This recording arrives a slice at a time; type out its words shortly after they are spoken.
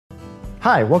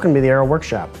Hi, welcome to the Aero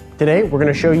Workshop. Today we're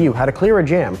going to show you how to clear a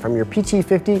jam from your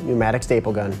PT50 pneumatic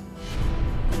staple gun.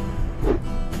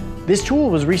 This tool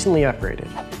was recently upgraded.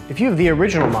 If you have the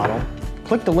original model,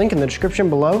 click the link in the description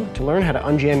below to learn how to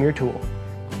unjam your tool.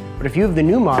 But if you have the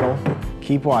new model,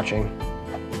 keep watching.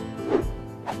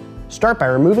 Start by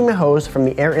removing the hose from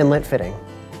the air inlet fitting.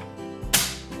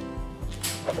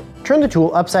 Turn the tool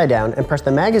upside down and press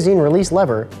the magazine release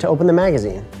lever to open the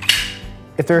magazine.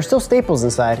 If there are still staples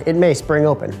inside, it may spring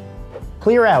open.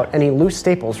 Clear out any loose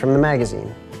staples from the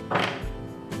magazine.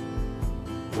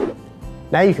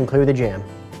 Now you can clear the jam.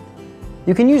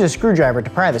 You can use a screwdriver to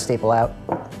pry the staple out,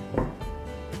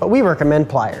 but we recommend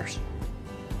pliers.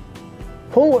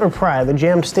 Pull or pry the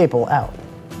jammed staple out.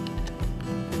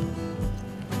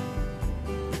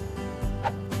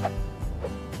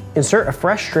 Insert a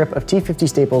fresh strip of T50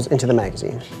 staples into the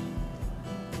magazine.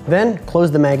 Then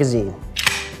close the magazine,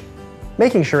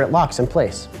 making sure it locks in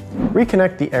place.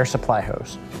 Reconnect the air supply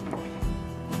hose.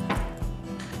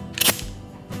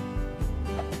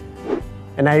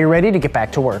 And now you're ready to get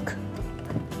back to work.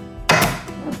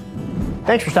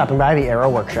 Thanks for stopping by the Aero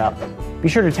Workshop. Be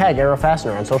sure to tag Aero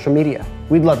Fastener on social media.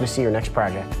 We'd love to see your next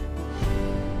project.